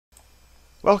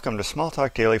Welcome to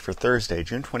Smalltalk Daily for Thursday,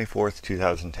 June 24th,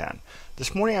 2010.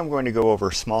 This morning I'm going to go over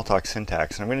Smalltalk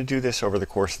syntax, and I'm going to do this over the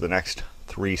course of the next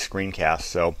 3 screencasts.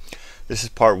 So this is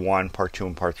part 1, part 2,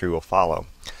 and part 3 will follow.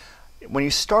 When you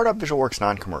start up VisualWorks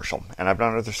non-commercial, and I've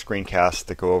done other screencasts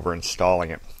that go over installing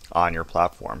it on your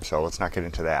platform, so let's not get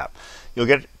into that. You'll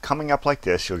get, coming up like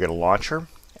this, you'll get a launcher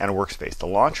and a workspace. The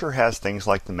launcher has things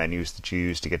like the menus that you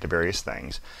use to get to various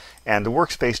things, and the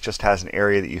workspace just has an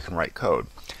area that you can write code.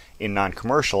 In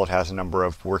non-commercial, it has a number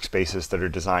of workspaces that are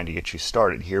designed to get you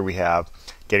started. Here we have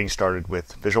getting started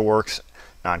with VisualWorks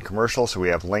non-commercial, so we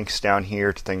have links down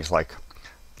here to things like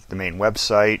the main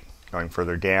website, going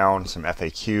further down, some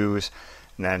FAQs,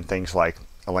 and then things like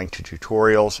a link to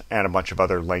tutorials and a bunch of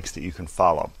other links that you can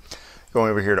follow. Going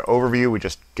over here to overview, we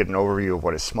just get an overview of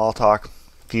what is Smalltalk.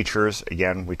 Features,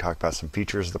 again, we talk about some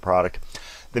features of the product.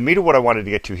 The meat of what I wanted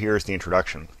to get to here is the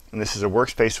introduction. And this is a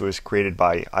workspace that was created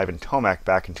by Ivan Tomek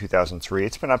back in 2003.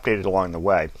 It's been updated along the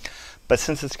way. But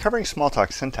since it's covering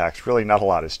Smalltalk syntax, really not a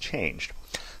lot has changed.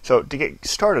 So to get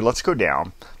started, let's go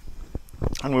down.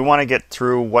 And we want to get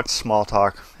through what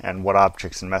Smalltalk and what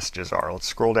objects and messages are. Let's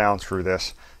scroll down through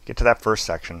this, get to that first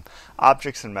section,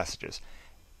 objects and messages.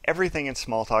 Everything in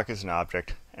Smalltalk is an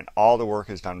object, and all the work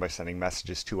is done by sending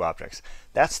messages to objects.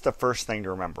 That's the first thing to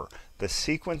remember. The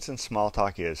sequence in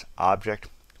Smalltalk is object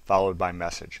followed by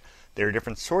message. There are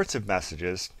different sorts of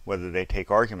messages, whether they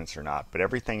take arguments or not, but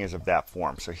everything is of that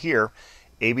form. So here,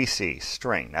 ABC,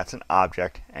 string, that's an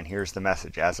object, and here's the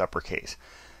message as uppercase.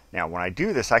 Now when I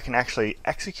do this, I can actually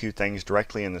execute things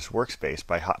directly in this workspace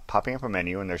by popping up a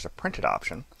menu, and there's a printed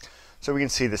option. So we can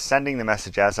see that sending the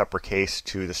message as uppercase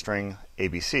to the string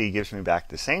ABC gives me back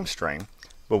the same string,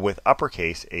 but with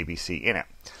uppercase ABC in it.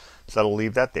 So that'll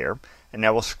leave that there. And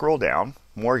now we'll scroll down.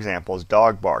 More examples,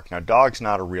 dog bark. Now dog's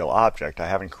not a real object. I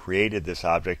haven't created this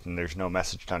object and there's no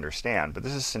message to understand. But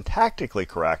this is syntactically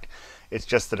correct. It's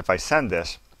just that if I send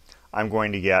this, I'm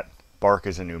going to get bark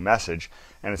as a new message,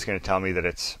 and it's going to tell me that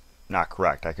it's not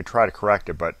correct. I could try to correct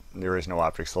it, but there is no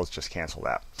object, so let's just cancel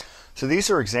that. So these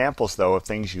are examples, though, of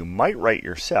things you might write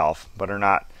yourself, but are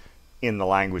not in the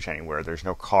language anywhere. There's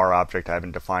no car object. I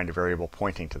haven't defined a variable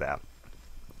pointing to that.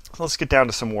 So let's get down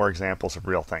to some more examples of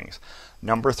real things.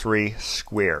 Number 3,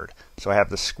 squared. So I have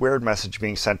the squared message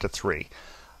being sent to 3.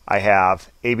 I have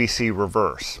ABC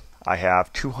reverse. I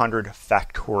have 200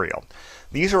 factorial.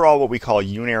 These are all what we call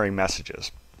unary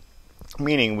messages,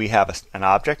 meaning we have an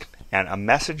object and a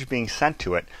message being sent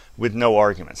to it with no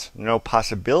arguments, no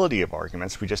possibility of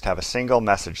arguments. We just have a single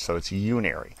message, so it's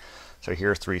unary. So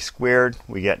here 3 squared,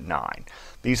 we get 9.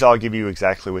 These all give you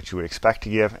exactly what you would expect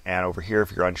to give, and over here,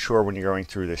 if you're unsure when you're going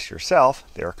through this yourself,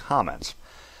 there are comments.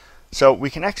 So we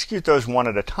can execute those one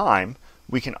at a time.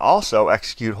 We can also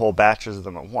execute whole batches of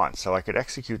them at once. So I could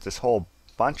execute this whole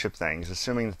bunch of things,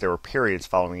 assuming that there were periods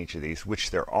following each of these,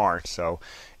 which there aren't. So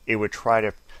it would try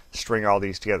to string all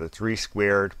these together, 3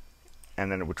 squared,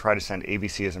 and then it would try to send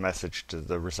ABC as a message to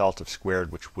the result of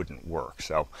squared, which wouldn't work.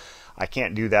 So I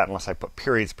can't do that unless I put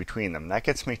periods between them. That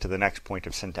gets me to the next point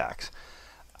of syntax.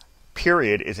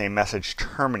 Period is a message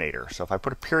terminator. So if I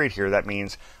put a period here, that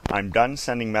means I'm done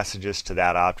sending messages to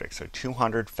that object. So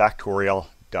 200 factorial,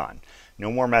 done.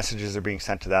 No more messages are being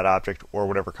sent to that object or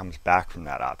whatever comes back from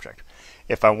that object.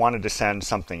 If I wanted to send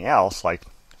something else, like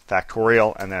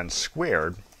factorial and then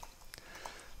squared,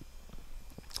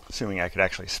 assuming I could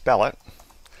actually spell it,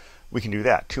 we can do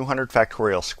that. 200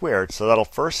 factorial squared, so that'll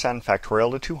first send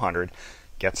factorial to 200,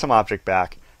 get some object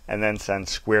back, and then send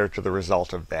squared to the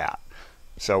result of that.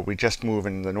 So we just move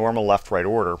in the normal left-right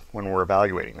order when we're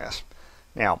evaluating this.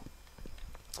 Now,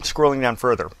 scrolling down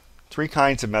further, 3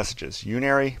 kinds of messages: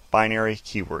 unary, binary,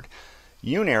 keyword.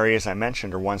 Unary, as I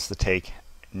mentioned, are ones that take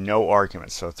no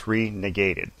arguments, so 3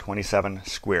 negated, 27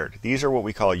 squared. These are what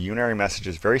we call unary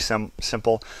messages. Very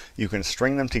simple. You can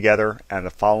string them together, and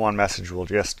the follow-on message will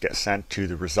just get sent to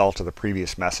the result of the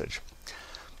previous message.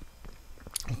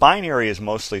 Binary is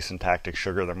mostly syntactic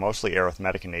sugar. They're mostly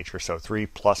arithmetic in nature, so 3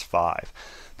 plus 5.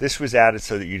 This was added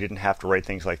so that you didn't have to write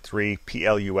things like 3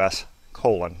 plus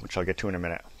colon, which I'll get to in a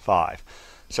minute, 5.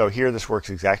 So here this works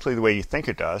exactly the way you think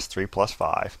it does, 3 plus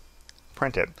 5,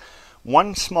 print it.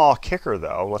 One small kicker,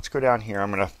 though, let's go down here.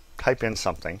 I'm going to type in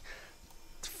something.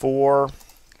 4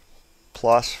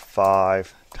 plus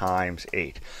 5 times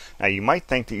 8. Now you might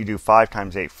think that you do 5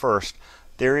 times 8 first.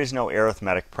 There is no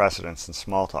arithmetic precedence in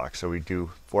Smalltalk, so we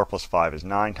do 4 plus 5 is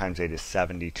 9 times 8 is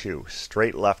 72.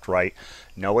 Straight left, right.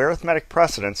 No arithmetic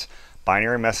precedence.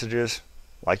 Binary messages,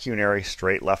 like unary,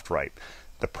 straight left, right.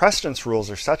 The precedence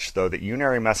rules are such, though, that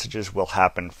unary messages will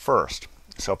happen first.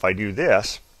 So if I do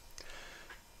this,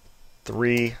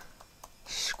 3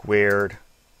 squared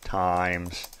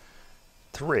times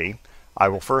 3, I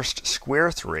will first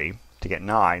square 3 to get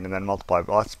 9 and then multiply.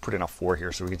 Well, let's put in a 4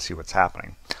 here so we can see what's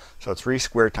happening. So 3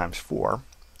 squared times 4,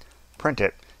 print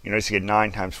it, you notice you get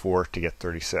 9 times 4 to get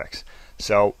 36.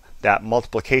 So that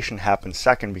multiplication happens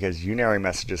second because unary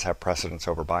messages have precedence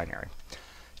over binary.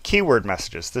 Keyword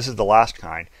messages, this is the last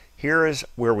kind. Here is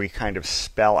where we kind of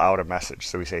spell out a message.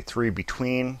 So we say 3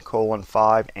 between, colon,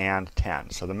 5 and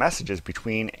 10. So the message is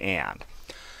between and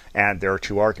there are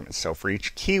 2 arguments. So for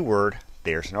each keyword,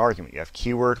 there's an argument. You have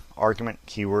keyword, argument,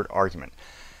 keyword, argument.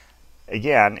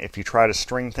 Again, if you try to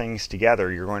string things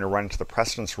together, you're going to run into the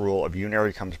precedence rule of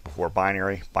unary comes before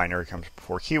binary, binary comes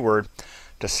before keyword.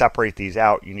 To separate these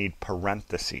out, you need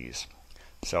parentheses.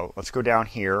 So let's go down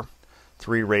here.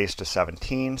 3 raised to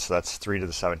 17, so that's 3 to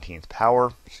the 17th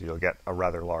power, so you'll get a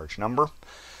rather large number.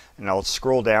 And now let's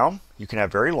scroll down. You can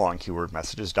have very long keyword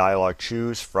messages, dialog,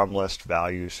 choose, from list,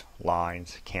 values,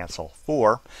 lines, cancel,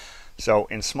 for. So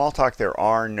in Smalltalk there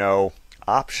are no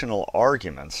optional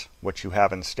arguments. What you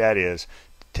have instead is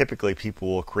typically people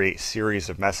will create series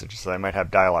of messages. So they might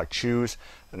have dialog choose,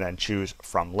 and then choose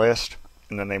from list,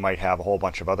 and then they might have a whole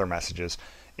bunch of other messages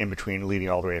in between leading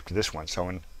all the way up to this one. So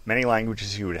in many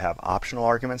languages you would have optional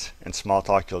arguments. In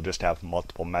Smalltalk you'll just have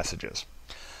multiple messages.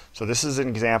 So this is an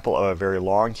example of a very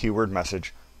long keyword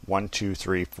message. 1, 2,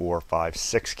 3, 4, 5,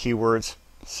 6 keywords,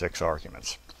 6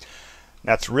 arguments.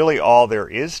 That's really all there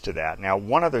is to that. Now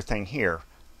one other thing here,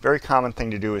 very common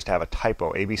thing to do is to have a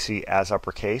typo, ABC as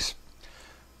uppercase.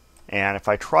 And if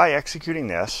I try executing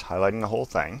this, highlighting the whole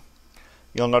thing,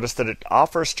 you'll notice that it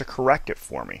offers to correct it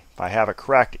for me. If I have it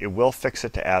correct, it will fix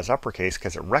it to as uppercase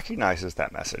because it recognizes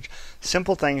that message.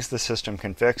 Simple things the system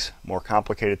can fix, more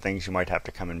complicated things you might have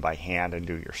to come in by hand and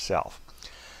do yourself.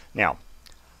 Now,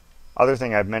 other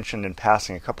thing I've mentioned in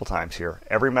passing a couple times here,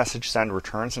 every message send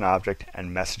returns an object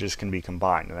and messages can be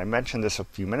combined. And I mentioned this a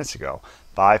few minutes ago,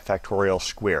 5 factorial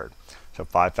squared. So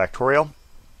 5 factorial,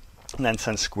 and then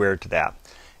send squared to that.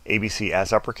 ABC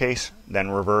as uppercase,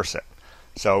 then reverse it.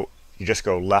 So you just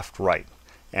go left, right.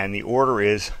 And the order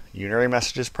is unary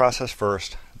messages process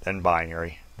first, then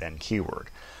binary, then keyword.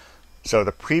 So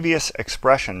the previous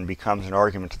expression becomes an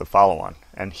argument to the follow-on.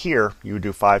 And here you would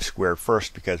do 5 squared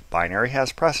first because binary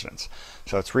has precedence.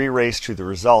 So 3 raised to the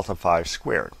result of 5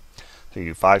 squared. So you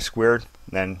do 5 squared,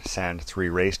 then send 3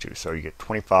 raised to. So you get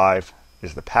 25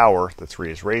 is the power that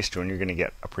 3 is raised to, and you're going to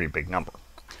get a pretty big number.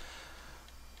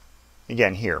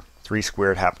 Again here, 3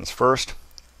 squared happens first.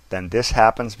 Then this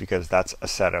happens because that's a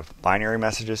set of binary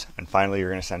messages, and finally you're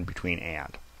going to send between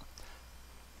and.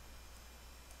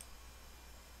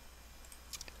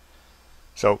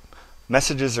 So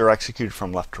messages are executed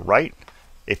from left to right.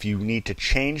 If you need to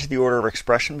change the order of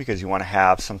expression because you want to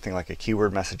have something like a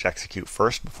keyword message execute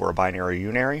first before a binary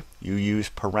or unary, you use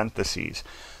parentheses.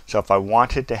 So if I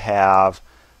wanted to have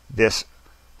this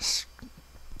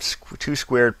 2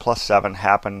 squared plus 7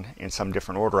 happen in some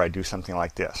different order, I do something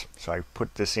like this. So I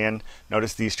put this in.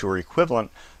 Notice these two are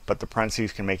equivalent, but the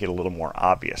parentheses can make it a little more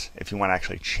obvious. If you want to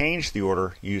actually change the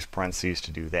order, use parentheses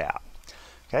to do that.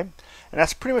 Okay? And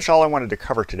that's pretty much all I wanted to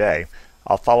cover today.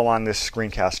 I'll follow on this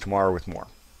screencast tomorrow with more.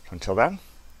 So until then,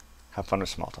 have fun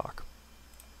with Smalltalk.